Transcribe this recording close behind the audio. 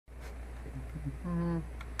I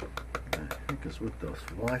think it's with this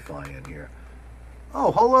Wi-Fi in here.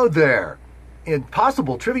 Oh, hello there.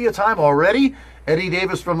 Impossible trivia time already? Eddie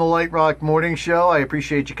Davis from the Light Rock Morning Show. I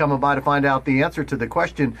appreciate you coming by to find out the answer to the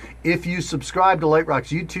question. If you subscribe to Light Rock's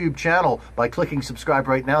YouTube channel by clicking subscribe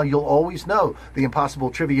right now, you'll always know the impossible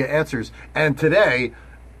trivia answers. And today,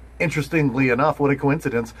 interestingly enough, what a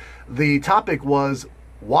coincidence, the topic was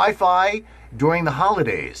Wi-Fi during the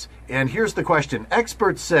holidays. And here's the question.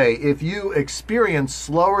 Experts say if you experience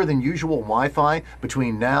slower than usual Wi-Fi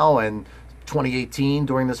between now and 2018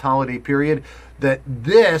 during this holiday period, that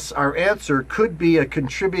this, our answer, could be a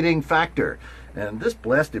contributing factor. And this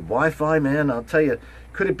blasted Wi-Fi, man, I'll tell you,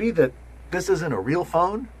 could it be that this isn't a real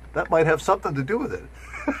phone? That might have something to do with it.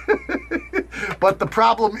 But the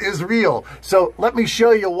problem is real. So let me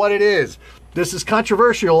show you what it is. This is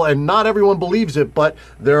controversial and not everyone believes it, but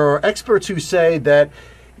there are experts who say that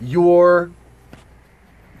your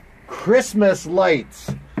Christmas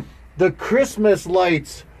lights, the Christmas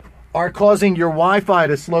lights, are causing your Wi-Fi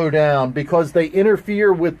to slow down because they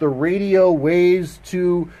interfere with the radio waves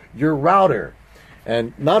to your router.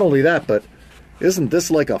 And not only that, but isn't this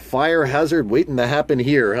like a fire hazard waiting to happen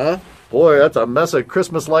here, huh? Boy, that's a mess of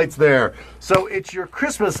Christmas lights there. So it's your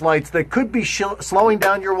Christmas lights that could be slowing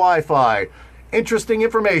down your Wi-Fi. Interesting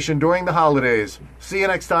information during the holidays. See you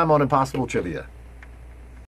next time on Impossible Trivia.